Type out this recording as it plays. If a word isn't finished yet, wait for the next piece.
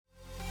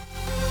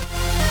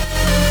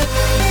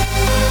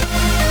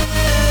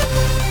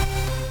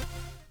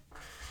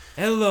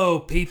Hello,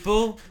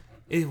 people.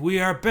 We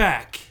are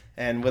back.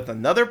 And with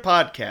another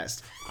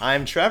podcast.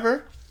 I'm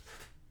Trevor.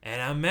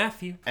 And I'm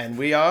Matthew. And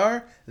we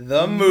are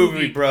the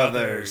Movie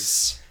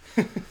Brothers.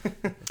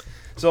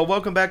 So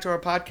welcome back to our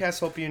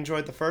podcast. Hope you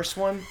enjoyed the first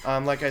one.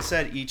 Like I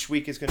said, each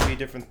week is going to be a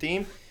different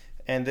theme.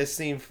 And the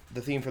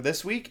theme for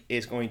this week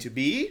is going to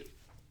be...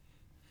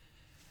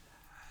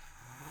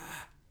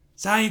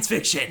 Science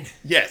fiction.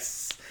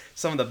 Yes.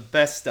 Some of the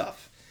best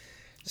stuff.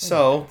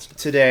 So,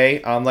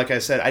 today, like I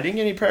said, I didn't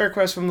get any prayer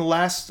requests from the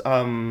last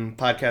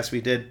podcast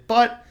we did,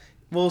 but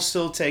we'll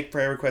still take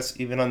prayer requests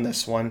even on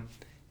this one.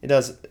 It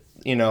does,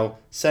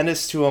 send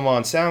us to them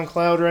on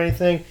SoundCloud or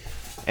anything,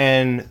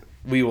 and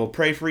we will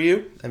pray for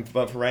you.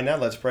 But for right now,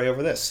 let's pray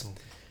over this.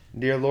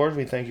 Dear Lord,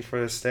 we thank you for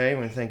this day,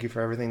 and we thank you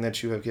for everything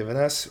that you have given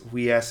us.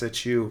 We ask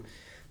that you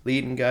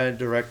lead and guide and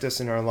direct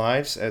us in our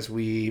lives as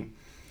we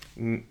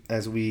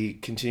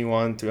continue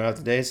on throughout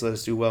the days. Let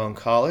us do well in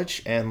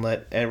college, and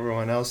let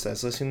everyone else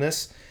that's listening to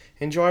this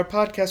enjoy our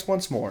podcast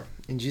once more.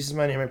 In Jesus'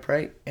 mighty name I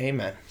pray.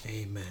 Amen.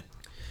 Amen.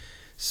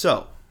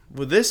 So,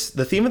 with this,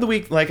 the theme of the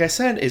week, like I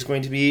said, is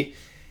going to be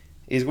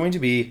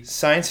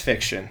science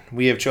fiction.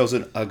 We have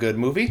chosen a good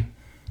movie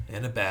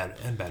and bad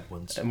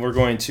ones, and we're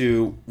going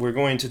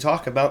to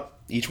talk about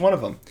each one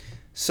of them.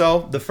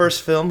 So, the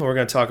first film we're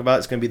going to talk about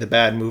is going to be the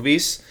bad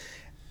movies.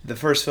 The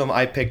first film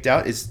I picked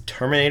out is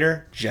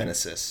Terminator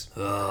Genisys.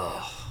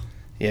 Ugh.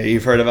 Yeah,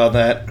 you've heard about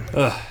that?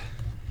 Ugh.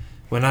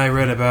 When I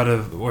read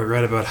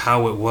about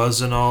how it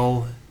was and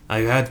all,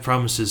 I had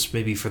promises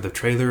maybe for the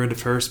trailer at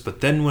first,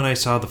 but then when I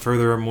saw the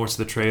further remorse of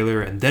the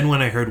trailer, and then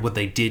when I heard what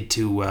they did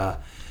to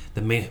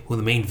the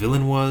main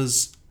villain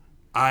was,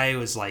 I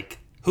was like,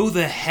 who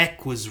the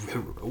heck was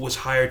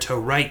hired to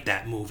write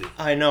that movie?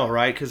 I know,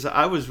 right? Because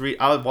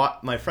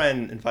my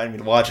friend invited me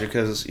to watch it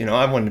because,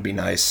 I wanted to be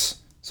nice.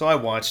 So I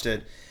watched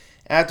it.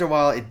 After a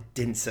while, it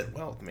didn't sit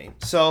well with me.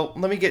 So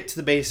let me get to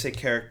the basic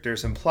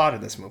characters and plot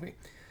of this movie.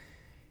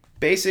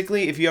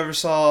 Basically, if you ever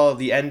saw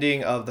the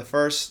ending of the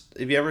first...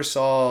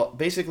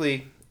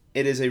 Basically,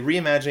 it is a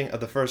reimagining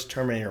of the first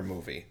Terminator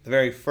movie. The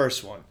very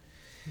first one.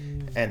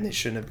 And they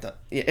shouldn't have done...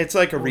 It's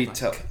like a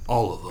retell. Like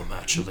all of them,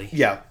 actually.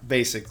 Yeah,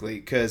 basically.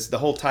 Because the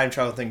whole time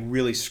travel thing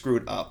really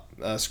screwed up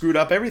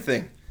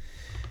everything.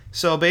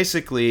 So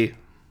basically...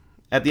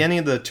 At the ending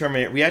of the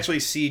Terminator, we actually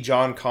see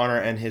John Connor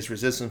and his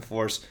resistance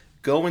force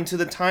go into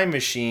the time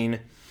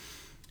machine,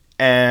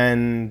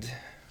 and,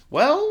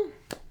 well,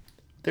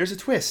 there's a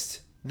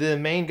twist. The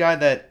main guy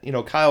that,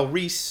 Kyle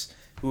Reese,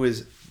 who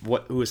is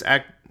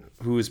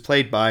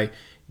played by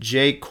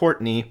Jay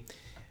Courtney,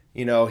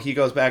 he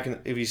goes back,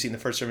 if you've seen the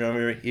first Terminator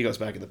movie, he goes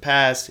back in the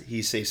past,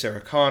 he saves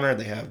Sarah Connor,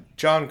 they have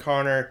John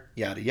Connor,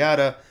 yada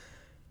yada,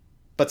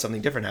 but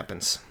something different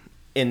happens.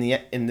 In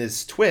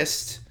this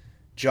twist...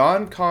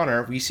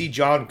 we see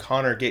John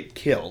Connor get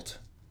killed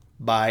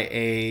by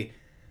a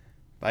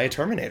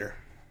Terminator.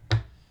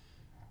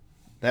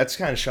 That's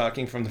kind of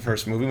shocking from the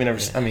first movie. And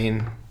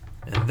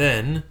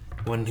then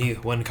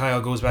when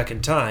Kyle goes back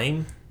in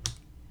time,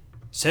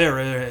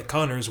 Sarah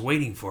Connor's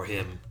waiting for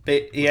him.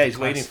 He's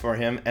waiting for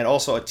him, and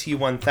also a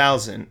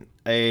T-1000,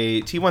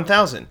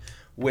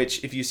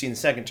 which, if you've seen the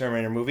second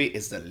Terminator movie,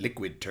 is the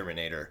Liquid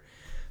Terminator.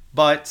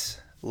 But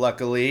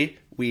luckily,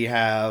 we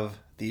have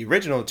the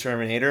original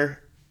Terminator,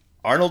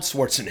 Arnold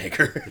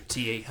Schwarzenegger.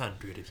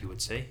 T-800, if you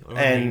would say.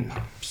 And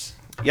Pops.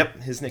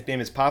 Yep, his nickname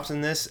is Pops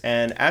in this.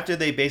 And after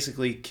they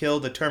basically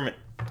kill the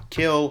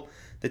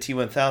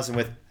T-1000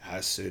 with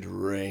acid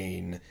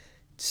rain,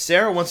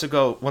 Sarah wants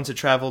to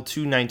travel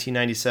to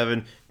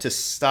 1997 to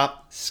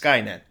stop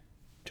Skynet,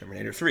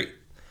 Terminator 3.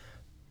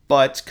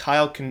 But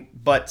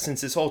since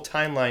this whole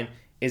timeline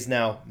is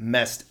now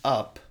messed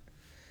up,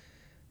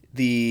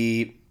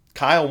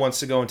 Kyle wants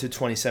to go into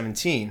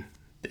 2017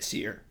 this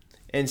year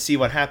and see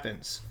what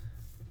happens.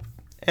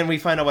 And we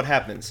find out what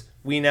happens.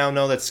 We now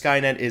know that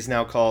Skynet is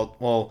now called,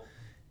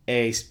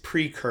 a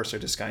precursor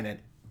to Skynet,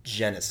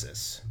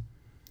 Genisys.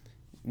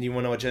 You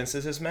want to know what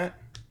Genisys is, Matt?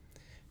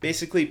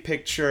 Basically,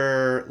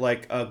 picture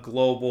like a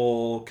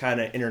global kind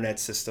of internet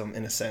system,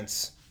 in a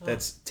sense,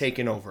 that's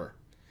taken over.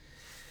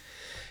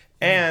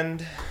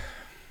 And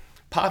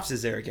Pops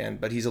is there again,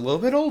 but he's a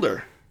little bit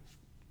older,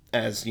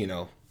 as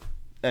you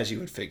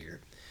would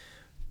figure.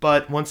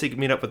 But once they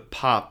meet up with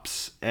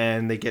Pops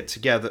and they get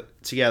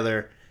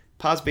together,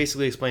 Pops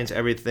basically explains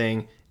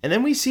everything. And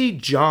then we see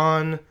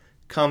John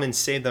come and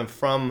save them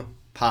from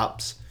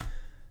Pops.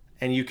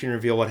 And you can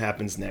reveal what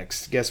happens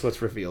next. Guess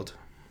what's revealed?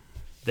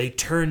 They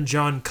turn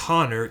John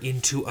Connor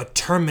into a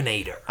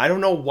Terminator. I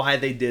don't know why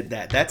they did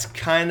that. That's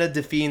kind of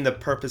defeating the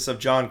purpose of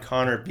John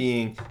Connor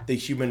being the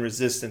human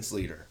resistance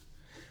leader.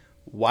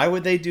 Why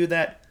would they do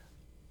that?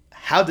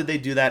 How did they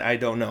do that? I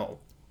don't know.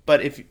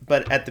 But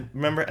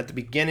remember at the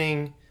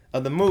beginning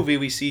of the movie,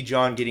 we see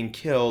John getting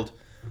killed.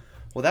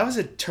 Well, that was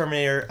a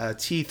Terminator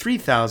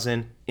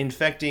T-3000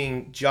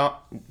 infecting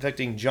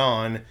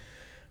John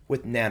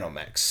with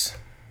nanomechs.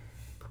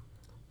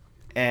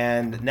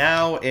 And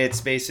now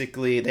it's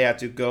basically they have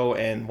to go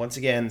and once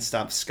again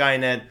stop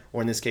Skynet,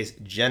 or in this case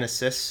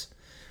Genisys,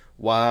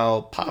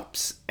 while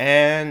Pops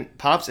and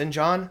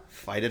John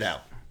fight it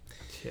out.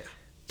 Yeah.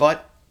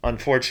 But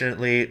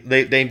unfortunately,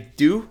 they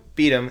do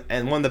beat him.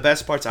 And one of the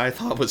best parts I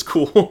thought was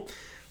cool,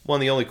 one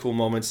of the only cool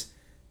moments,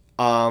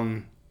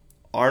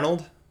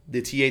 Arnold,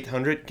 the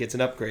T-800, gets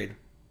an upgrade.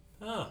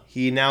 Oh.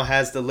 He now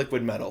has the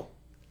liquid metal,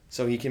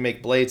 so he can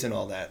make blades and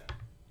all that.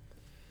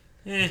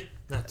 I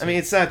mean,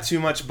 it's not too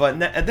much, but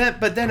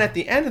then at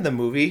the end of the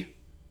movie,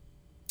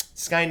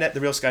 Skynet, the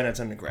real Skynet's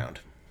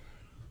underground.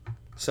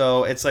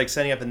 So it's like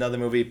setting up another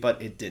movie, but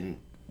it didn't.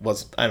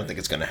 I don't think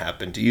it's going to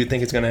happen. Do you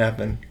think it's going to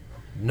happen?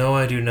 No,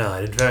 I do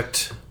not. In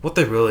fact, what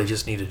they really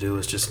just need to do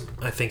is just,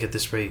 I think at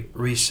this rate,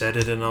 reset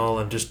it and all,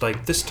 and just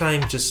like this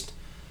time, just,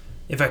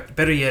 in fact,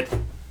 better yet,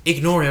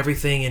 ignore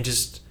everything and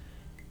just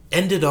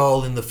end it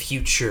all in the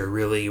future,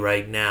 really,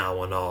 right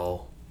now and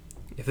all.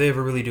 If they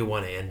ever really do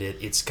want to end it,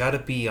 it's got to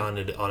be on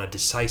a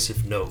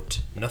decisive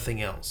note,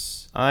 nothing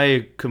else.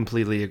 I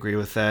completely agree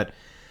with that.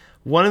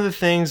 One of the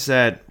things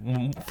that,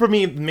 for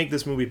me, make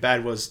this movie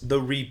bad was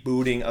the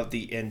rebooting of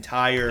the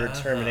entire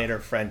Terminator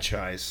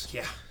franchise.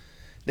 Yeah.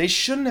 They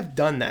shouldn't have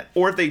done that.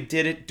 Or if they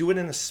did it, do it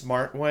in a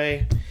smart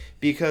way,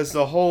 because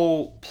the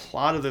whole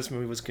plot of this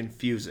movie was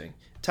confusing.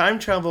 Time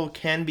travel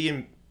can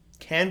be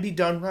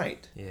done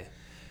right. Yeah.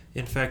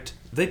 In fact,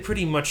 they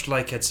pretty much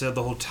had said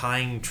the whole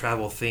time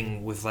travel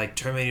thing with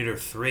Terminator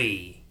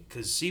 3,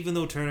 because even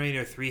though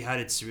Terminator 3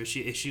 had its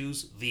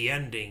issues, the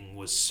ending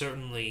was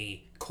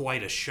certainly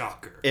quite a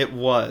shocker. It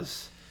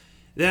was.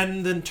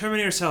 Then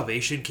Terminator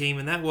Salvation came,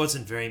 and that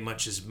wasn't very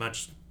much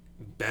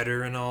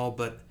better and all,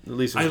 but at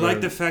least I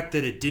like the fact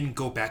that it didn't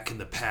go back in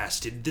the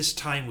past. This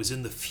time was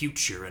in the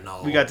future and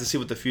all. We got to see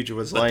what the future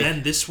was but like. But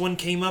then this one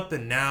came up,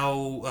 and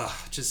now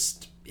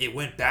it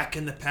went back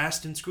in the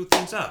past and screwed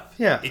things up.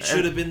 Yeah. It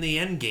should have been the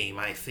end game,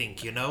 I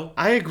think,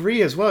 I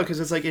agree as well, because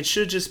it's it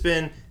should have just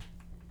been...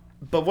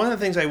 But one of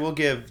the things I will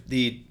give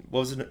the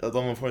one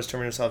before was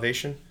Terminator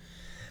Salvation?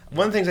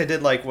 One of the things I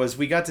did like was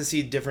we got to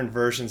see different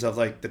versions of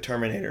the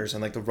Terminators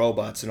and the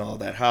robots and all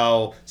that.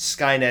 How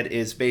Skynet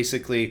is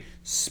basically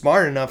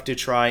smart enough to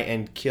try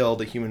and kill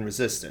the human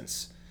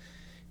resistance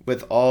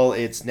with all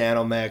its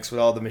nanomechs, with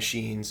all the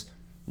machines.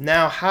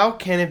 Now, how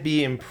can it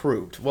be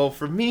improved? Well,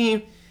 for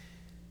me,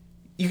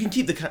 you can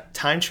keep the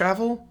time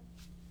travel,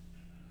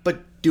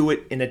 but do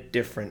it in a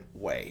different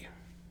way.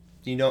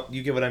 You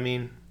get what I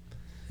mean?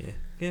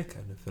 Yeah,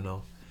 kind of, and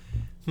all.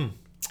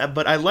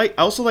 But I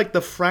also like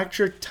the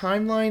fractured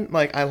timeline.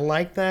 I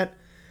like that,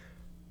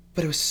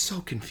 but it was so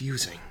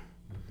confusing.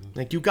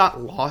 Mm-hmm. You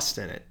got lost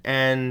in it,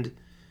 and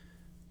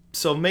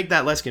so make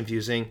that less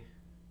confusing.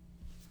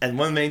 And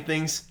one of the main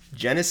things,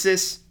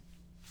 Genesis,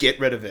 get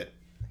rid of it.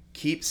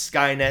 Keep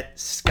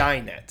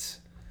Skynet.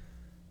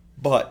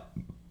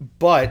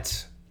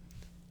 But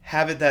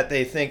have it that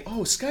they think,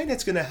 oh,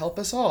 Skynet's going to help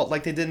us all,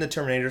 like they did in the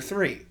Terminator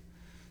 3.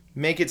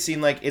 Make it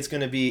seem like it's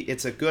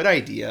a good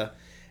idea,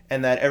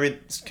 and that every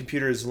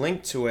computer is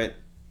linked to it.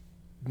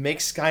 Make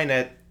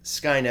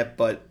Skynet,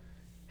 but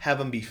have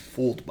them be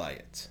fooled by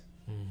it.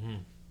 Mm-hmm.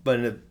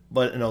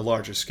 But in a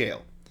larger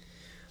scale.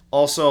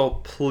 Also,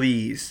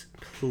 please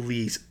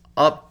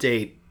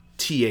update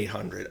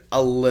T-800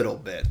 a little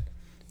bit,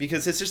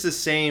 because it's just the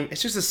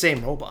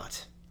same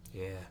robot.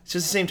 Yeah. It's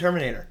just the same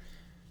Terminator.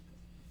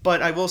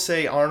 But I will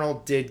say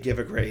Arnold did give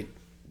a great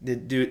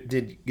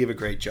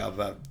job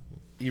about.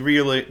 He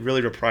really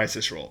reprised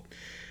this role.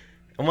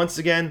 And once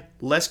again,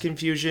 less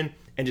confusion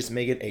and just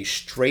make it a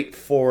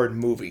straightforward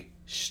movie.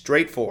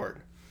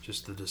 Straightforward.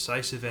 Just the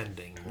decisive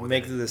ending.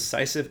 Make the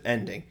decisive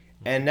ending.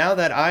 And now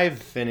that I've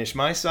finished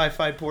my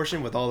sci-fi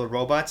portion with all the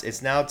robots,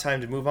 it's now time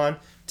to move on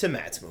to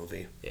Matt's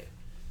movie. Yeah.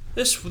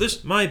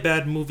 This My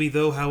Bad Movie,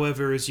 though,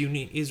 however,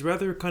 is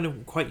rather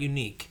quite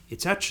unique.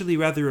 It's actually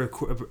rather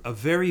a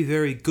very,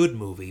 very good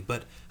movie,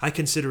 but I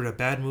consider it a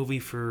bad movie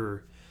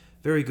for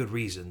very good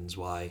reasons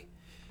why.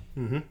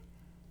 Mm-hmm.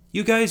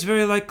 You guys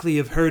very likely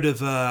have heard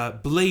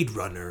of Blade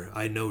Runner,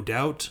 I no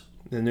doubt.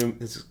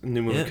 This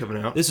new movie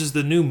coming out. This is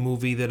the new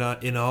movie that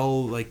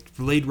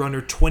Blade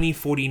Runner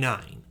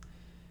 2049,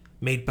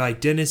 made by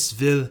Denis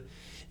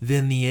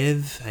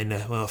Villeneuve. I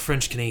know,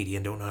 French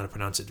Canadian, don't know how to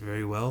pronounce it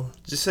very well.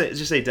 Just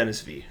say Dennis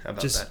V. How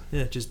about that?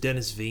 Yeah, just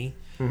Dennis V.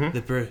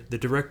 Mm-hmm. The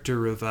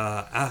director of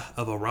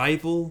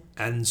Arrival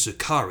and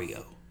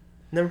Sicario.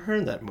 Never heard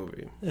of that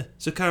movie. Yeah,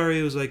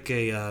 Sicario is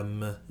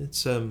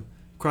it's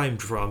crime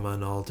drama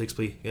and all. It takes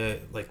place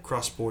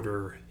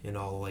cross-border and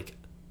all.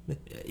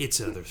 It's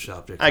another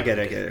subject. I get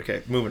it.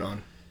 Okay, moving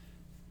on.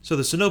 So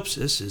the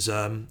synopsis is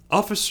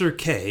Officer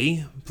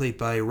K, played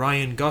by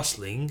Ryan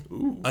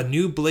Gosling, a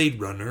new Blade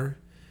Runner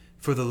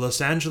for the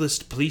Los Angeles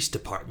Police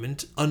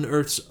Department,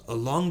 unearths a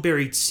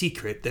long-buried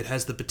secret that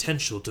has the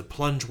potential to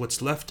plunge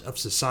what's left of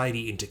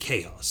society into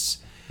chaos.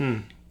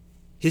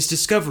 His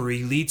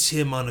discovery leads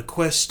him on a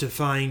quest to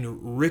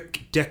find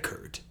Rick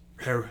Deckard,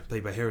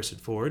 played by Harrison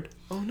Ford.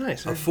 Oh,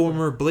 nice. A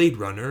former Blade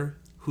Runner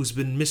who's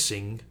been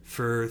missing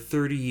for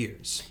 30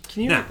 years.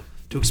 Now,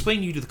 to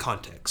explain you to the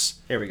context.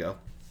 Here we go.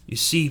 You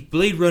see,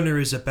 Blade Runner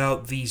is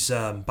about these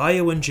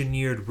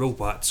bioengineered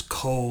robots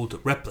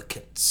called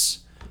replicants.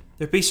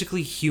 they're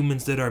basically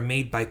humans that are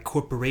made by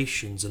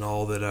corporations and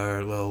all that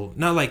are, well,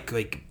 not like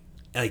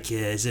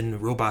as in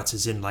robots,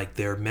 as in like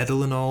they're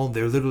metal and all.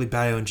 They're literally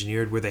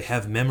bioengineered where they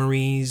have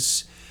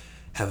memories,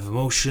 have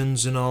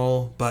emotions and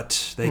all,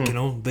 but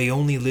they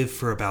only live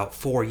for about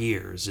 4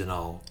 years and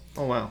all.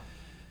 Oh wow.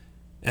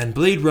 And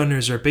Blade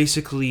Runners are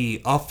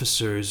basically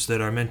officers that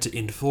are meant to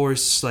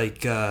enforce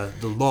like the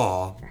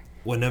law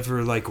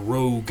whenever like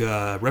rogue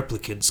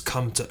replicants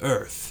come to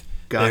Earth.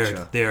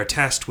 Gotcha. They are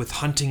tasked with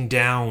hunting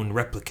down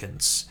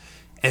replicants.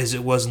 As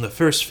it was in the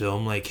first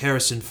film, like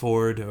Harrison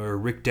Ford or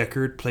Rick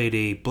Deckard played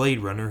a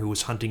Blade Runner who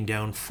was hunting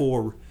down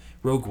 4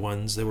 rogue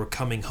ones that were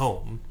coming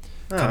home,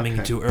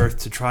 coming to Earth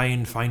to try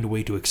and find a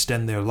way to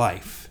extend their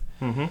life.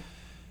 Mm-hmm.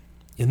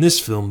 In this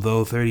film,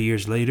 though, 30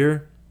 years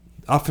later,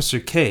 Officer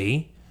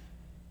K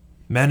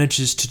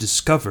manages to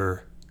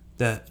discover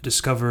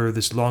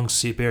this long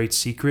buried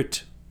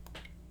secret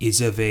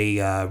is of a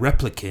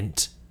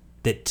replicant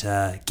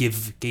that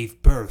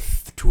gave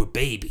birth to a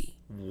baby.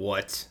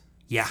 What?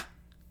 Yeah.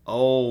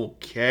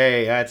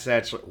 Okay, that's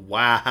actually...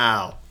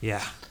 Wow.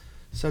 Yeah.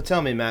 So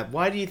tell me, Matt,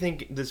 why do you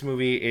think this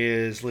movie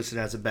is listed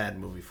as a bad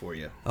movie for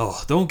you?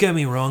 Oh, don't get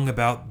me wrong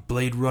about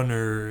Blade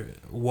Runner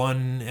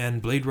 1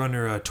 and Blade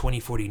Runner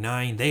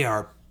 2049. They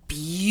are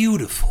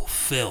beautiful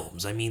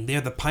films. I mean, they're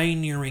the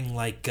pioneering,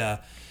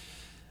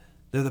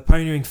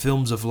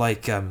 films of,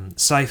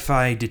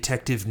 sci-fi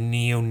detective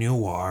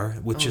neo-noir,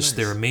 with just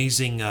their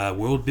amazing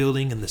world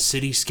building and the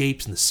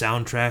cityscapes and the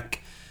soundtrack.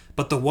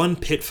 But the one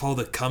pitfall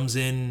that comes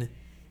in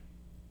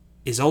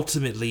is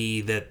ultimately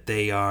that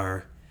they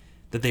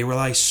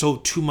rely so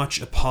too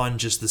much upon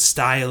just the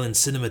style and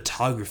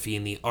cinematography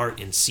and the art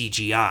and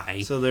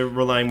CGI. So they're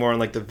relying more on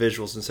like the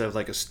visuals instead of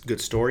like a good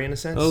story in a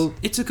sense? Oh,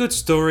 it's a good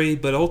story,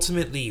 but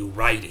ultimately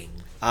writing.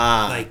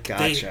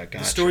 Gotcha.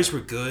 The stories were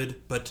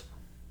good, but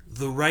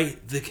the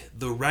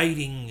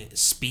writing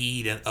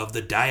speed of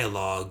the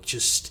dialogue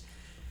just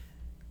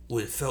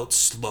felt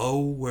slow,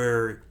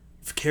 where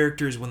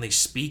characters, when they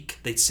speak,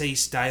 they'd say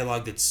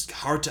dialogue that's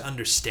hard to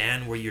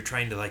understand, where you're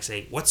trying to like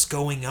say what's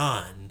going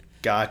on.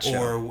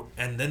 Gotcha.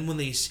 And then when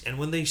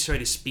they try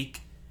to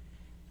speak,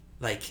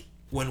 like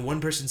when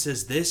one person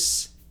says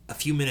this, a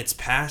few minutes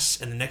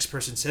pass and the next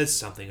person says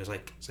something. It's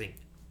like saying,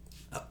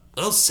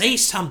 "Well, say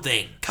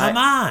something. Come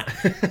on."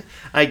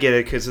 I get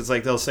it, because it's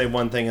like they'll say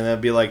one thing and they'll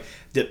be like,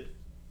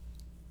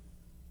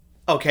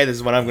 "Okay, this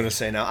is what I'm going to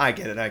say now." I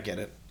get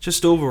it.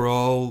 Just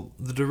overall,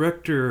 the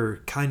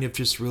director kind of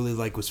just really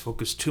was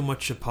focused too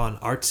much upon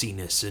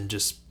artsiness and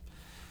just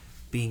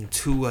being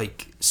too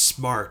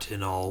smart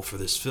and all for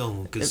this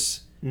film,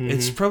 because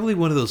it's probably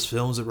one of those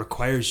films that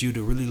requires you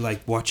to really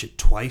watch it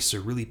twice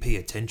or really pay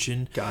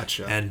attention.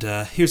 Gotcha. And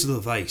here's a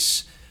little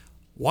advice: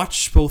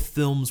 watch both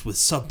films with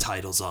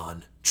subtitles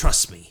on.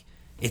 Trust me,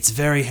 it's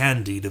very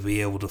handy to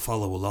be able to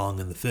follow along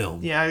in the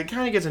film. Yeah, it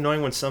kind of gets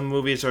annoying when some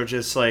movies are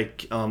just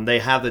they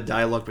have the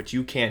dialogue, but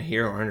you can't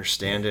hear or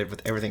understand it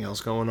with everything else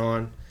going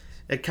on.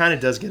 It kind of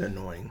does get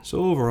annoying.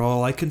 So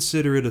overall, I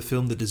consider it a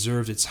film that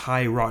deserves its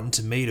high Rotten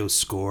Tomatoes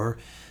score,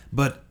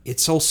 but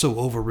it's also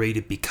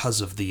overrated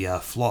because of the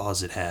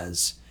flaws it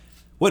has.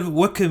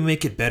 What can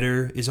make it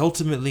better is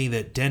ultimately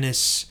that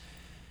Dennis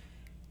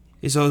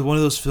is one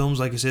of those films,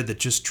 like I said, that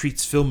just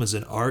treats film as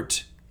an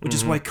art, which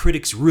is why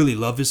critics really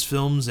love his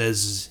films,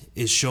 as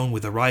is shown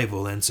with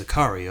Arrival and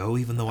Sicario,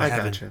 even though I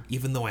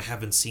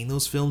haven't seen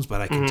those films, but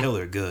I can tell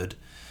they're good.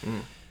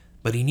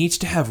 But he needs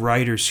to have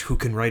writers who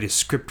can write a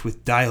script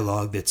with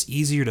dialogue that's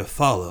easier to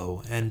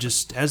follow and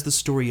just has the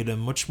story at a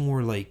much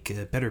more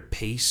better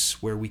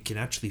pace where we can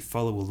actually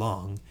follow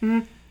along.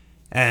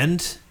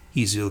 And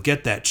he'll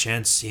get that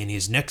chance in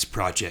his next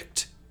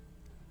project,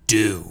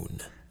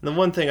 Dune. The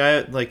one thing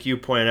you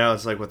pointed out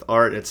is with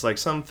art, it's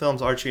some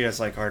films are treated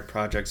as art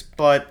projects,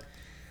 but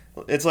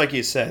it's like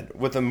you said,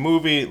 with a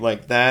movie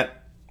like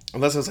that,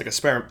 unless it's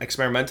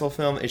experimental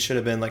film, it should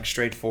have been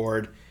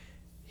straightforward.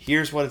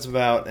 Here's what it's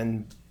about,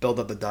 and build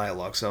up the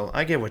dialogue. So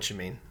I get what you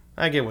mean.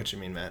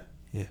 Matt.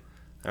 Yeah.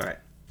 All right.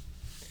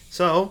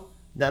 So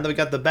now that we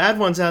got the bad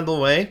ones out of the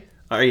way,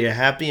 are you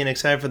happy and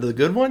excited for the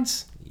good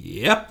ones?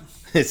 Yep.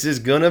 This is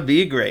gonna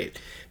be great,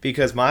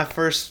 because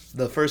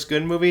the first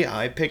good movie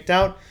I picked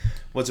out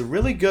was a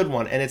really good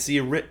one, and it's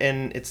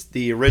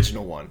the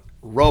original one,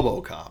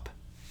 RoboCop.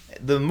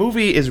 The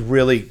movie is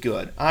really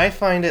good. I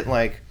find it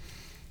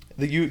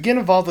you get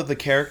involved with the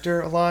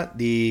character a lot.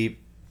 The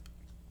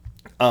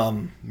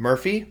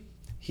Murphy,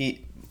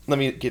 let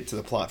me get to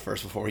the plot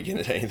first before we get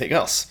into anything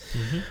else.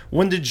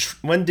 When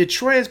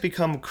Detroit has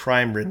become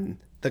crime-ridden,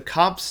 the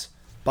cops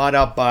bought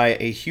out by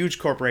a huge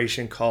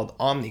corporation called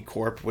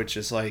Omnicorp, which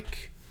is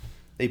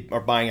they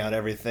are buying out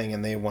everything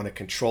and they want to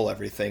control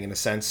everything in a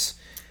sense.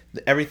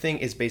 Everything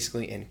is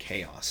basically in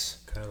chaos.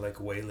 Kind of like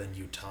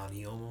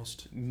Weyland-Yutani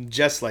almost.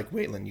 Just like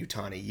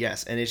Weyland-Yutani,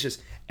 yes. And it's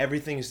just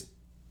everything is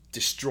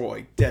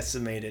destroyed,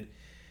 decimated.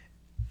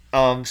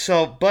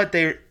 But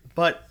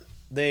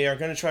they are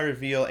going to try to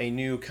reveal a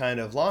new kind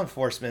of law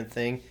enforcement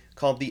thing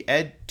called the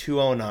Ed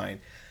 209.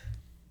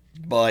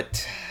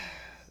 But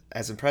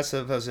as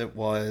impressive as it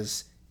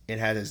was, it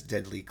had this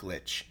deadly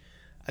glitch.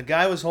 A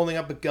guy was holding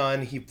up a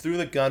gun. He threw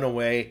the gun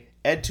away.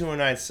 Ed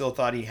 209 still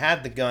thought he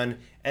had the gun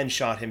and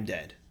shot him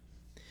dead.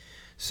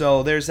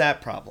 So there's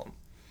that problem.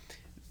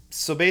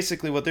 So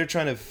basically what they're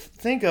trying to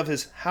think of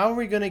is how are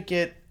we going to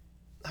get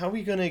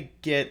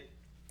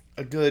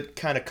a good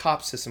kind of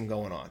cop system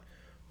going on?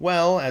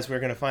 Well, as we're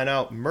going to find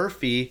out,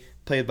 Murphy,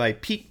 played by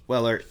Pete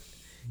Weller,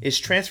 is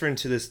transferred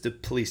into the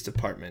police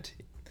department.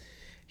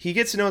 He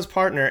gets to know his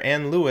partner,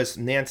 Ann Lewis,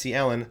 Nancy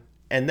Ellen,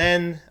 and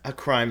then a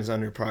crime is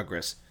under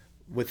progress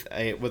with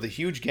a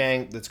huge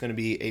gang that's going to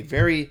be a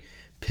very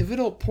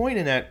pivotal point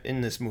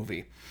in this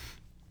movie.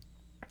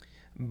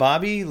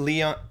 Bobby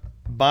Leon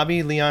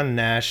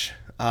Nash,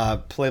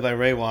 played by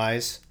Ray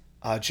Wise,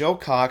 Joe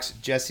Cox,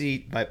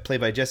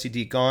 played by Jesse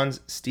D. Gons,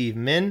 Steve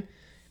Min,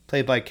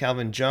 played by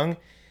Calvin Jung,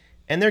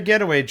 and their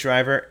getaway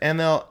driver,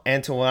 ML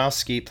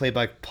Antolowski, played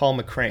by Paul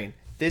McCrane.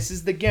 This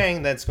is the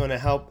gang that's going to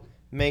help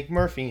make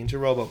Murphy into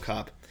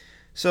RoboCop.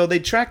 So they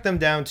track them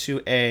down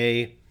to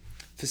a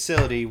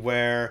facility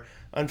where,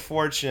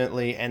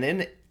 unfortunately,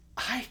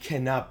 I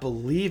cannot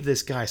believe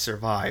this guy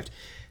survived.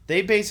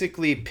 They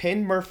basically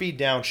pinned Murphy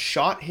down,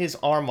 shot his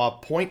arm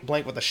off point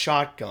blank with a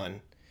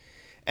shotgun,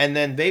 and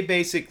then they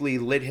basically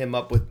lit him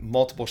up with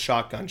multiple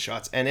shotgun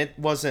shots. And it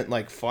wasn't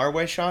like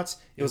faraway shots.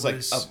 It was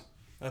like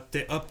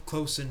up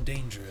close and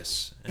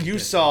dangerous. You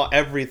saw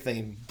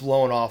everything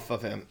blown off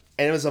of him,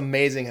 and it was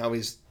amazing how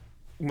he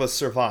was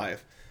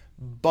survive.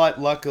 But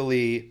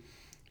luckily,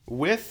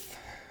 with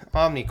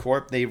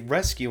Omnicorp, they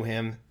rescue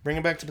him, bring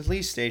him back to the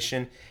police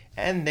station,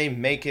 and they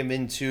make him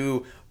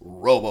into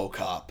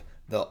RoboCop,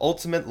 the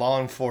ultimate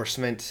law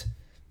enforcement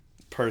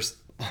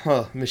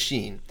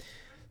machine.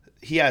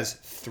 He has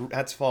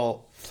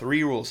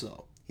three rules,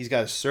 though. He's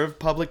got to serve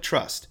public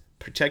trust,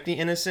 protect the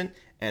innocent,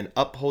 and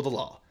uphold the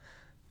law,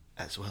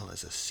 as well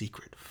as a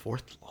secret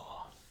fourth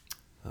law.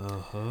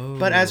 Oh.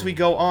 But as we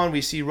go on,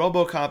 we see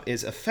RoboCop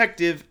is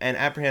effective and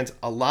apprehends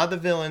a lot of the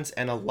villains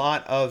and a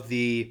lot of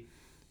the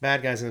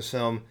bad guys in this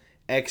film,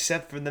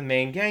 except for the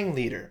main gang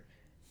leader.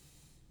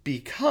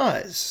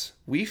 Because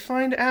we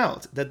find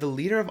out that the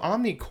leader of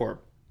Omnicorp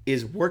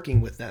is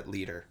working with that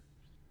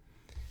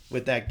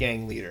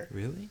gang leader.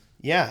 Really?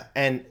 Yeah,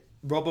 and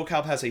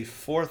RoboCop has a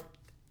fourth,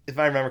 if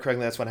I remember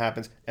correctly, that's what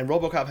happens. And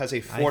RoboCop has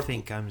a fourth... I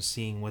think I'm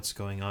seeing what's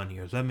going on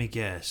here. Let me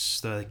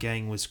guess. The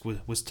gang was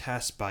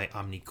tasked by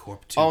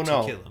Omnicorp to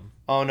kill him.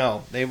 Oh,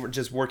 no. They were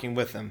just working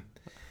with him.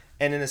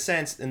 And in a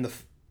sense,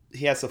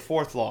 he has the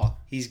fourth law.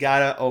 He's got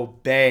to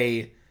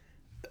obey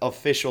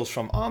officials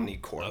from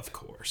Omnicorp. Of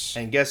course.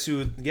 And guess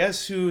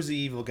who's the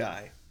evil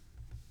guy?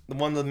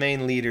 One of the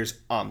main leaders,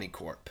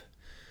 Omnicorp.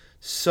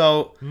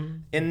 So,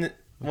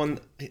 one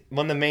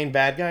of the main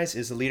bad guys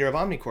is the leader of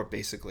Omnicorp,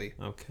 basically.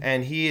 Okay.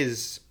 And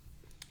he's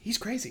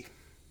crazy.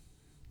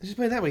 Let's just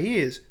put it that way. He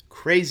is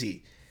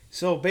crazy.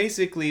 So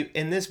basically,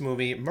 in this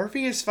movie,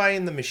 Murphy is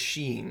fighting the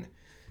machine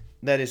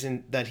that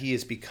he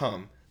has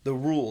become, the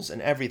rules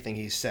and everything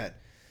he's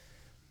set.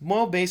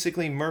 Well,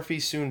 basically, Murphy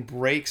soon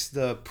breaks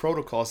the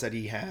protocols that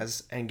he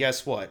has, and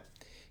guess what?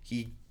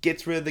 He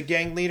gets rid of the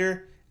gang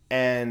leader,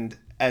 and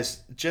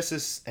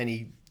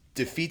he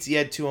defeats the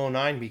Ed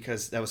 209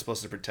 because that was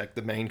supposed to protect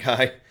the main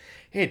guy.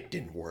 It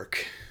didn't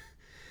work.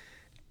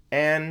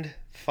 And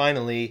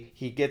finally,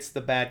 he gets the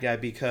bad guy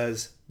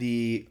because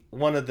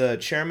one of the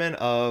chairmen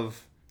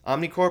of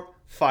Omnicorp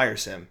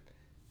fires him,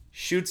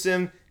 shoots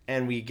him,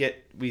 and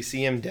we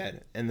see him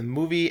dead. And the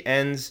movie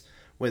ends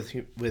with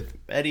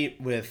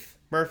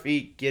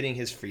Murphy getting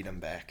his freedom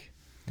back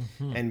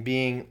and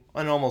being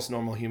an almost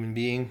normal human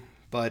being,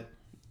 but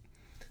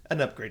an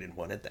upgraded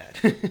one at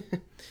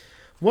that.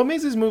 What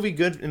makes this movie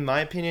good, in my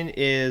opinion,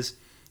 is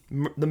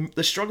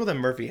the struggle that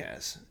Murphy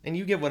has. And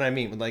you get what I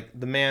mean with, like,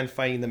 the man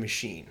fighting the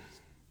machine.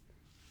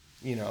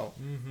 You know,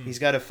 he's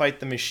got to fight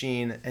the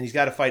machine, and he's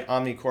got to fight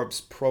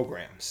Omnicorp's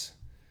programs.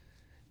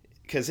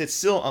 Because it's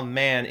still a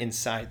man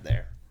inside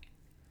there.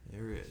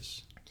 There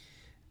is.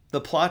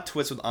 The plot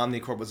twist with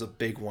Omnicorp was a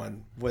big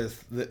one,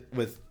 with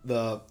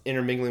the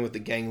intermingling with the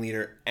gang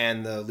leader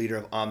and the leader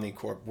of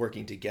Omnicorp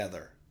working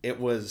together.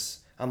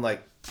 I'm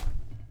like,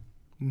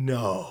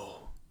 no.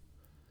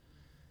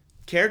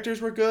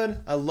 Characters were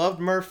good. I loved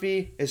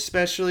Murphy,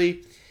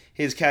 especially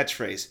his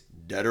catchphrase,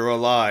 "Dead or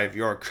alive,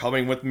 you're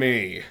coming with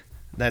me."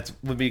 That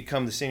would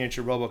become the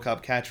signature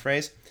RoboCop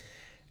catchphrase.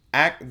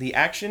 The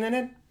action in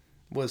it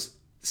was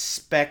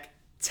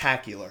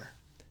spectacular.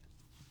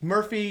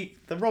 Murphy,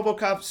 the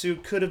RoboCop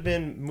suit could have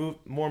been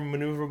more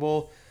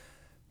maneuverable,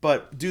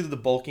 but due to the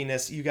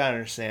bulkiness, you gotta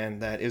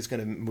understand that it was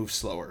gonna move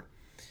slower.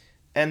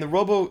 And the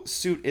Robo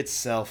suit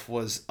itself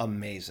was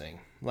amazing.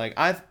 Like,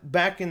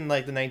 back in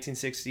like the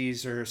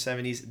 1960s or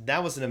 70s,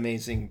 that was an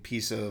amazing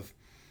piece of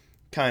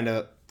kind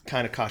of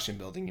costume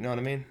building. You know what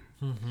I mean?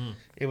 Mm-hmm.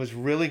 It was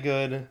really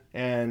good,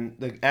 and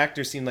the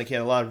actor seemed like he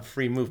had a lot of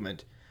free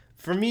movement.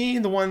 For me,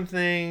 the one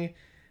thing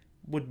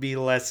would be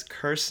less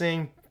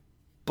cursing,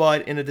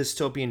 but in a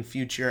dystopian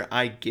future,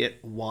 I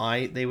get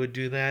why they would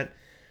do that.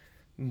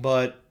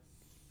 But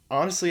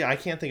honestly, I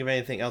can't think of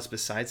anything else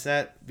besides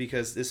that,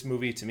 because this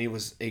movie to me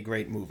was a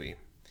great movie.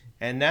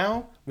 And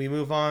now we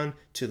move on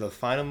to the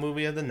final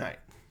movie of the night.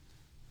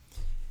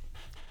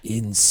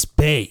 In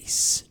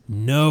space,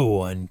 no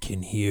one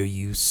can hear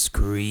you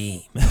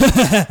scream.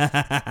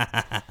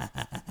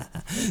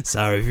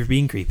 Sorry if you're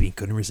being creepy.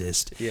 Couldn't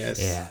resist.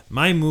 Yes. Yeah.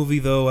 My movie,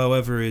 though,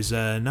 however, is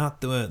not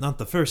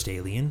the first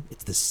Alien.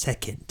 It's the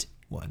second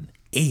one,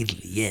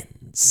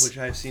 Aliens. Which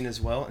I've seen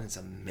as well, and it's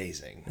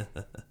amazing.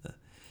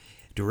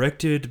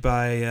 Directed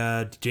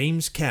by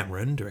James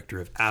Cameron, director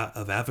of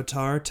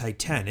Avatar,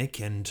 Titanic,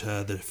 and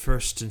the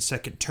first and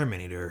second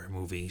Terminator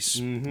movies.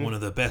 Mm-hmm. One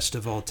of the best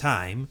of all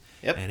time.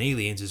 Yep. And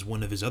Aliens is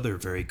one of his other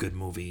very good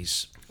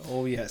movies.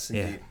 Oh, yes,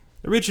 indeed. Yeah.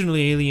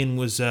 Originally, Alien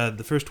was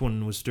the first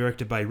one was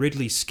directed by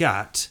Ridley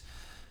Scott,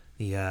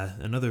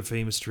 another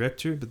famous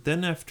director. But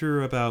then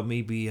after about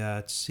maybe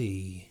let's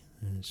see,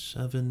 in the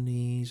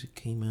 70s it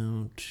came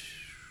out.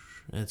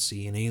 Let's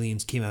see, and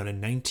Aliens came out in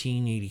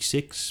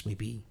 1986,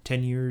 maybe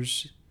 10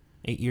 years,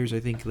 8 years, I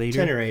think,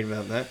 later. 10 or 8,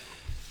 about that.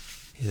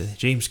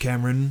 James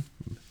Cameron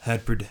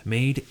had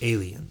made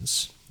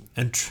Aliens,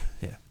 and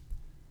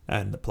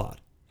the plot.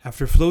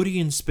 After floating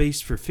in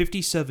space for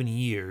 57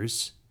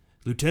 years,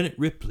 Lieutenant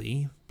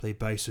Ripley, played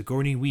by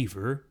Sigourney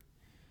Weaver,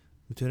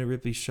 Lieutenant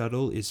Ripley's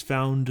shuttle is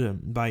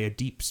found by a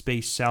deep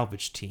space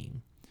salvage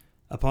team.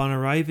 Upon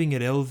arriving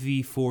at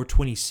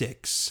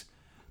LV-426,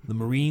 the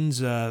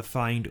Marines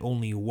find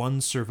only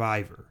one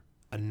survivor,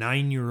 a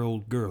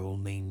 9-year-old girl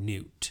named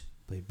Newt,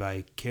 played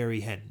by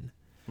Carrie Henn.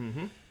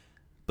 Mm-hmm.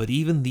 But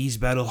even these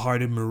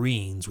battle-hardened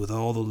Marines with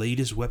all the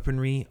latest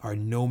weaponry are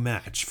no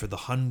match for the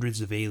hundreds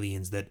of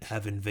aliens that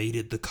have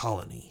invaded the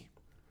colony.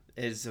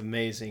 It's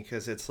amazing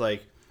because it's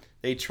like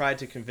they tried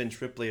to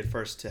convince Ripley at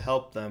first to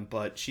help them,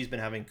 but she's been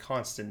having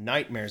constant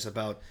nightmares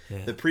about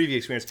the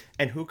previous experience,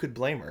 and who could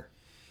blame her?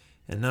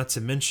 And not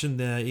to mention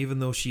that even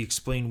though she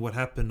explained what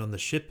happened on the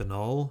ship and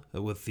all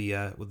with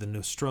the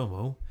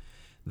Nostromo,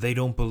 they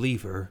don't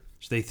believe her.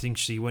 They think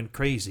she went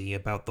crazy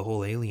about the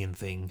whole alien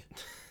thing.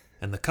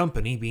 And the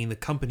company, being the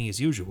company as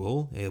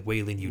usual,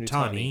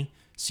 Weyland-Yutani,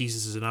 sees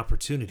this as an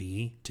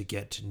opportunity to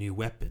get new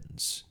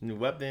weapons. New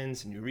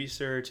weapons, new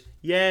research.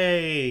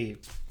 Yay!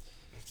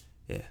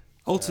 Yeah.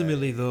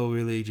 Ultimately, though,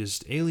 really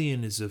just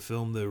Alien is a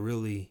film that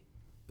really...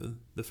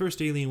 The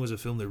first Alien was a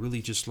film that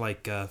really just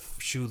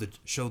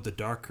showed the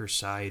darker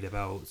side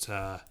about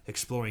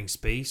exploring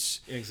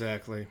space.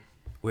 Exactly.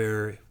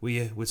 Where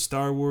with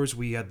Star Wars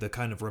we had the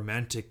kind of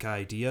romantic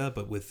idea,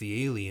 but with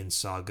the Alien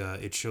saga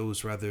it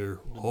shows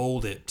rather,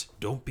 hold it,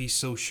 don't be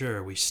so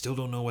sure, we still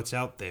don't know what's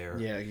out there.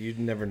 Yeah, you'd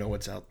never know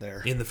what's out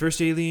there. In the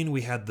first Alien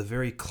we had the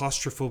very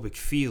claustrophobic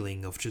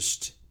feeling of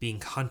just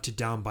being hunted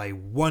down by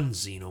one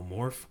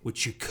xenomorph,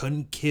 which you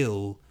couldn't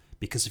kill,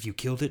 because if you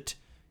killed it,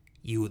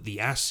 the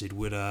acid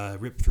would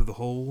rip through the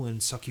hole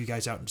and suck you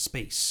guys out into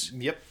space.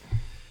 Yep.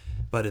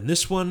 But in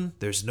this one,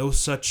 there's no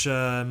such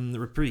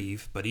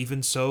reprieve. But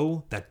even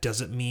so, that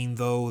doesn't mean,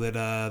 though, that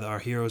our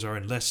heroes are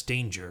in less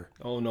danger.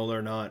 Oh no,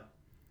 they're not.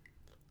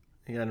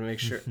 You gotta make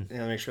sure.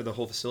 The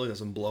whole facility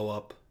doesn't blow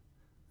up.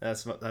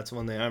 That's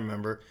one thing I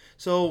remember.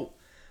 So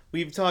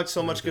we've talked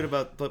so much good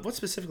about, but what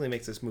specifically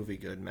makes this movie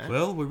good, Matt?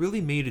 Well, what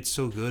really made it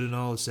so good and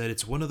all is that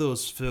it's one of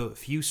those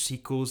few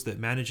sequels that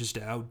manages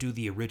to outdo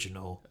the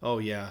original. Oh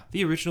yeah.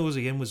 The original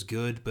was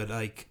good, but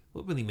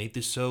what really made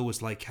this so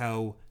was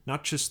how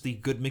not just the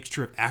good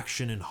mixture of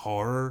action and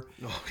horror,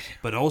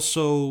 but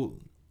also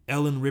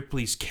Ellen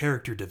Ripley's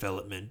character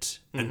development.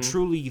 Mm-hmm. And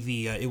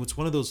truly, it was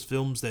one of those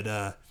films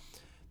that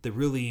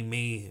really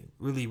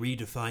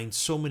redefined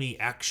so many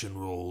action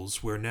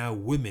roles, where now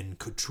women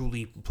could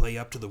truly play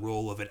up to the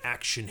role of an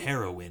action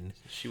heroine.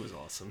 She was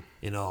awesome.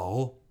 In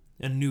all,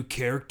 and new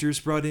characters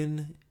brought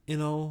in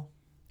all.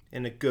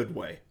 In a good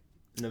way,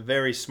 in a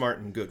very smart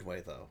and good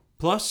way, though.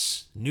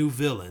 Plus, new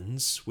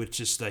villains, which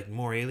is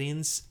more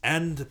aliens,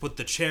 and to put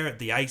the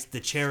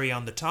cherry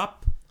on the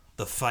top,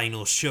 the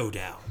final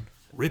showdown.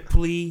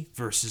 Ripley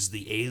versus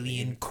the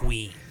Alien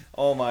Queen.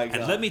 Oh my god.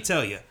 And let me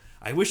tell you,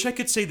 I wish I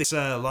could say this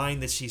line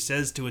that she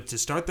says to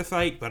start the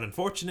fight, but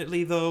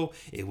unfortunately, though,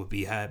 it would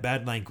be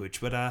bad language,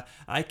 but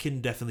I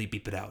can definitely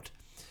beep it out.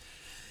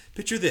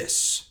 Picture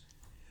this.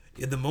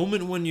 In the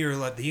moment when you're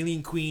the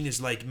Alien Queen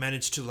is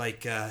managed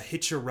to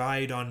hitch a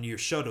ride on your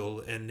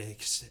shuttle and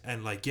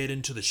get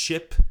into the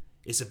ship,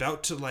 is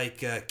about to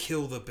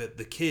kill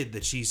the kid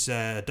that she's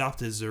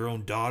adopted as her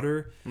own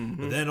daughter.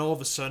 Mm-hmm. But then all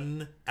of a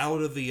sudden,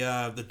 out of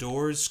the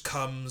doors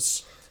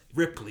comes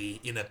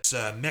Ripley in a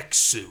mech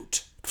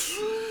suit,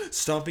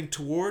 stomping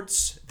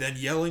towards, then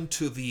yelling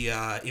to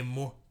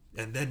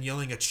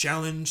yelling a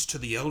challenge to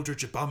the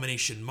Eldritch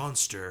Abomination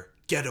monster.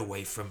 Get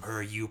away from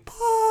her, you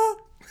paw!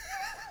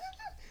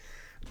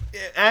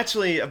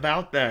 Actually,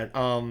 about that,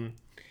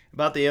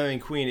 about the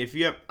Alien Queen,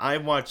 I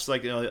watched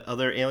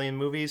other Alien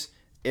movies.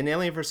 In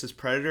Alien vs.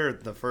 Predator,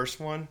 the first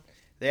one,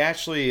 they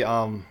actually,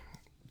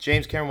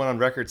 James Cameron went on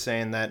record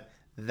saying that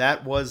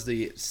was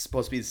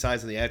supposed to be the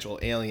size of the actual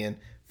alien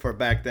for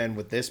back then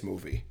with this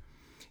movie.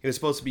 It was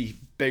supposed to be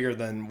bigger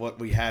than what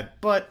we had,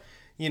 but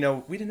we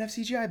didn't have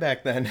CGI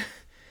back then.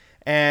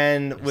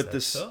 And with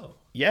this,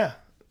 yeah.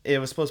 It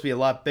was supposed to be a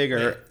lot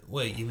bigger.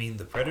 Wait, you mean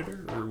the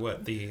Predator or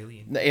what? The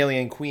Alien? The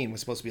Alien Queen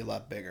was supposed to be a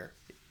lot bigger.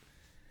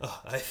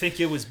 I think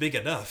it was big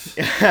enough.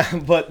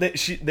 But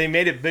they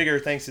made it bigger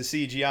thanks to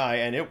CGI,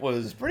 and it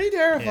was pretty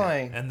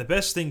terrifying. Yeah. And the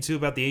best thing, too,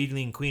 about the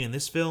Alien Queen in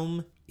this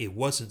film, it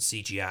wasn't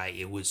CGI.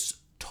 It was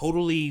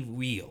totally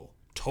real.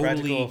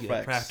 Totally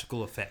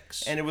practical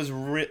effects. And it was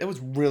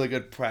really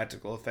good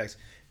practical effects.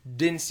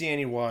 Didn't see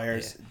any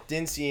wires. Yeah.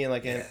 Didn't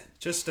see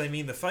Just, I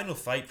mean, the final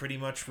fight pretty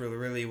much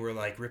really were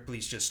like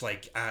Ripley's just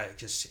like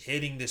just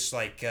hitting this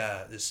like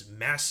this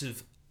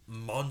massive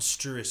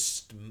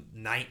monstrous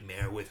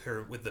nightmare with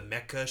the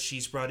mecha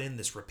she's brought in,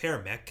 this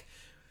repair mech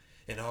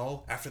and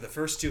all. After the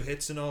first 2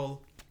 hits and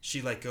all,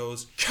 she like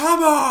goes,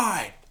 "Come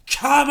on!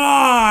 Come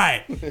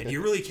on!" And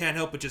you really can't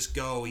help but just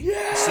go,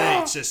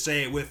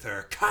 say it with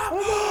her. Come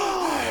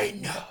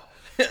on!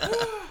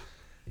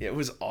 It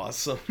was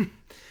awesome.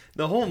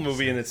 The whole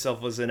movie in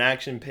itself was an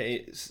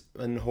action-paced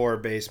and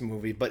horror-based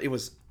movie, but it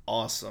was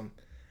awesome.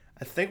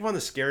 I think one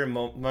of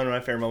my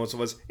favorite moments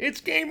was,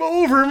 "It's game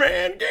over,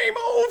 man! Game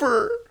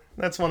over!"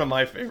 That's one of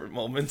my favorite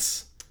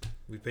moments.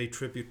 We pay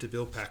tribute to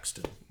Bill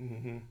Paxton.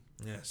 Mm-hmm.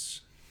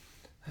 Yes.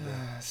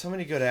 So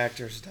many good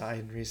actors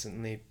died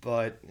recently,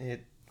 but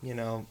it,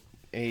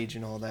 age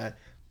and all that.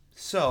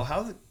 So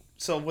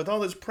with all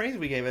this praise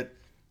we gave it,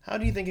 how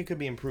do you think it could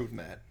be improved,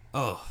 Matt?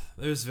 Oh,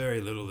 there's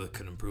very little that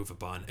could improve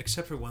upon,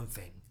 except for one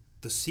thing.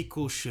 The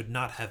sequel should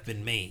not have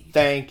been made.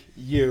 Thank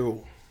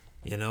you.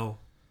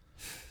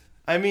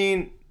 I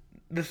mean,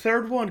 the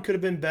third one could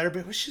have been better, but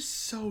it was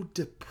just so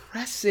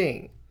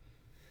depressing.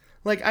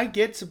 Like, I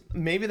get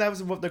maybe that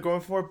was what they're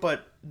going for,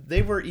 but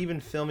they were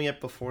even filming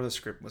it before the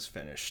script was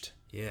finished.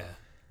 Yeah.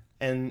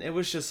 And it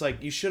was just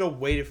like, you should have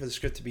waited for the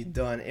script to be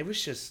done. It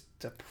was just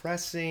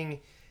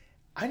depressing.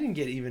 I didn't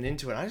get even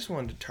into it. I just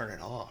wanted to turn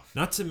it off.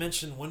 Not to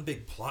mention one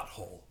big plot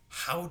hole.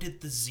 How did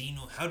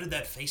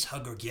that face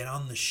hugger get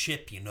on the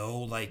ship,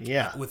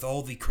 with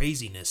all the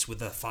craziness, with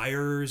the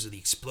fires, the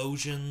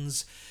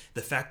explosions,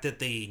 the fact that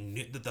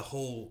that the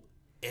whole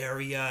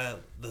area,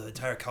 the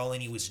entire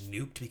colony was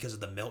nuked because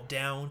of the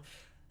meltdown.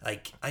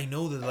 Like, I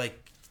know that,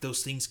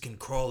 those things can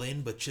crawl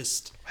in, but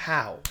just...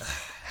 How?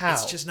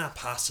 It's just not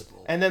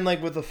possible. And then,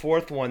 with the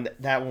fourth one,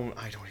 that one,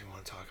 I don't even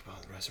want to talk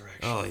about the resurrection.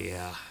 Oh,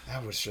 yeah.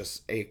 That was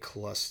just a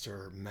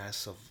cluster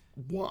mess of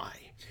why.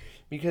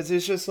 Because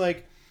it's just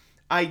like,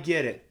 I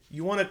get it.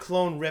 You want to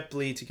clone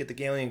Ripley to get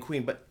the Alien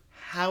Queen, but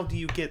how do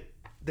you get...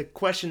 The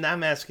question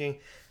I'm asking,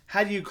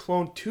 how do you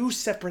clone 2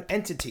 separate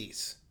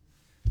entities?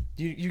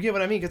 You get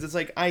what I mean? Because it's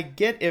like, I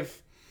get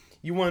if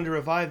you wanted to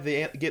revive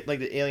the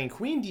Alien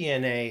Queen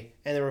DNA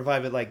and then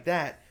revive it like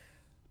that,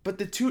 but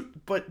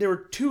there were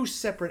 2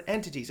 separate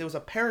entities. It was a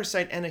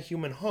parasite and a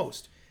human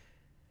host.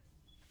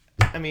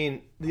 I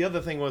mean, the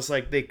other thing was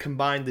they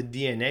combined the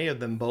DNA of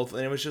them both,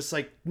 and it was just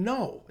like,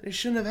 no, it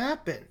shouldn't have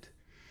happened.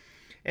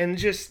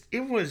 And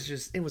it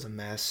was a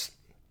mess.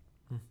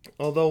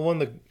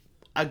 Although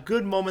a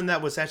good moment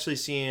that was actually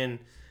seeing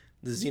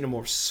the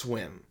Xenomorphs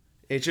swim.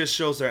 It just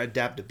shows their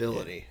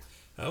adaptability.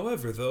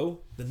 However, though,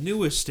 the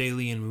newest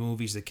Alien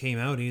movies that came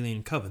out,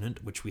 Alien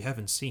Covenant, which we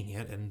haven't seen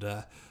yet, and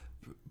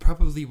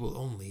probably will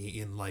only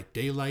in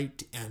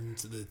daylight and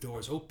the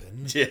doors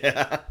open,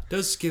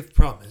 does give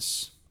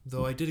promise.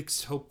 Though I did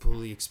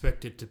hopefully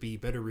expect it to be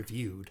better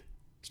reviewed.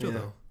 Still,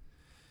 though.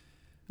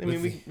 I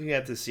mean, we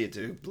have to see it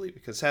to believe,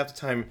 because half the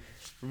time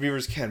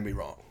reviewers can be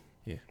wrong.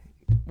 Yeah.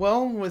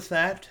 Well, with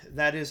that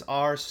is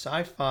our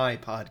sci-fi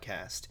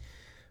podcast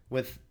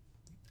with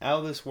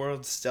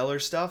out-of-this-world stellar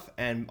stuff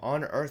and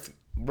on-Earth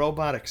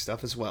robotic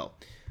stuff as well.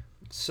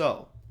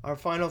 So, our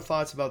final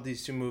thoughts about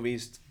these 2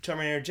 movies.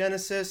 Terminator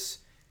Genisys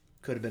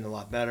could have been a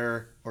lot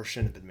better or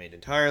shouldn't have been made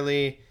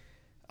entirely.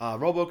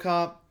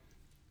 RoboCop,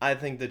 I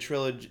think the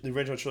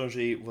original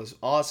trilogy was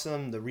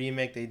awesome. The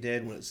remake they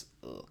did was...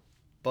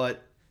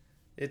 But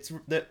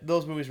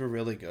those movies were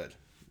really good.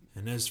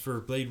 And as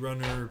for Blade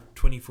Runner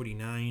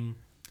 2049...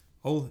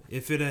 Oh,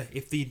 if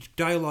the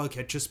dialogue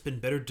had just been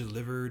better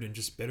delivered and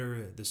just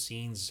better, the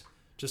scenes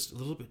just a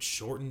little bit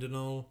shortened and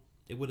all,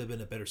 it would have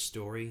been a better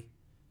story,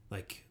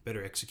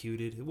 better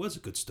executed. It was a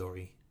good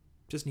story,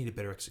 just needed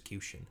better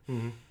execution.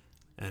 Mm-hmm.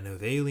 And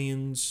with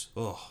Aliens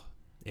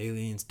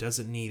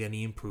doesn't need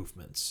any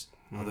improvements,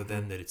 other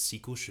than that its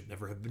sequel should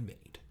never have been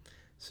made.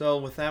 So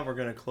with that, we're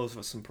going to close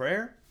with some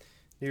prayer.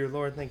 Dear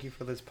Lord, thank you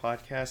for this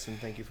podcast, and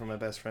thank you for my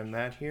best friend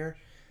Matt here.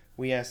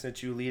 We ask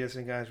that you lead us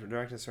and guide us and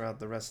direct us throughout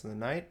the rest of the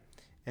night.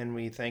 And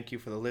we thank you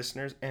for the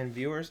listeners and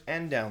viewers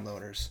and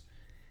downloaders.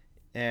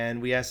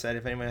 And we ask that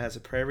if anyone has a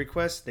prayer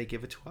request, they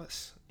give it to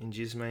us. In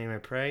Jesus' name I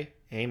pray.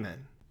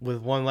 Amen.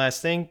 With one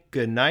last thing,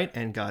 good night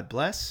and God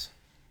bless.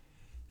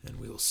 And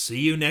we'll see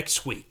you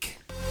next week.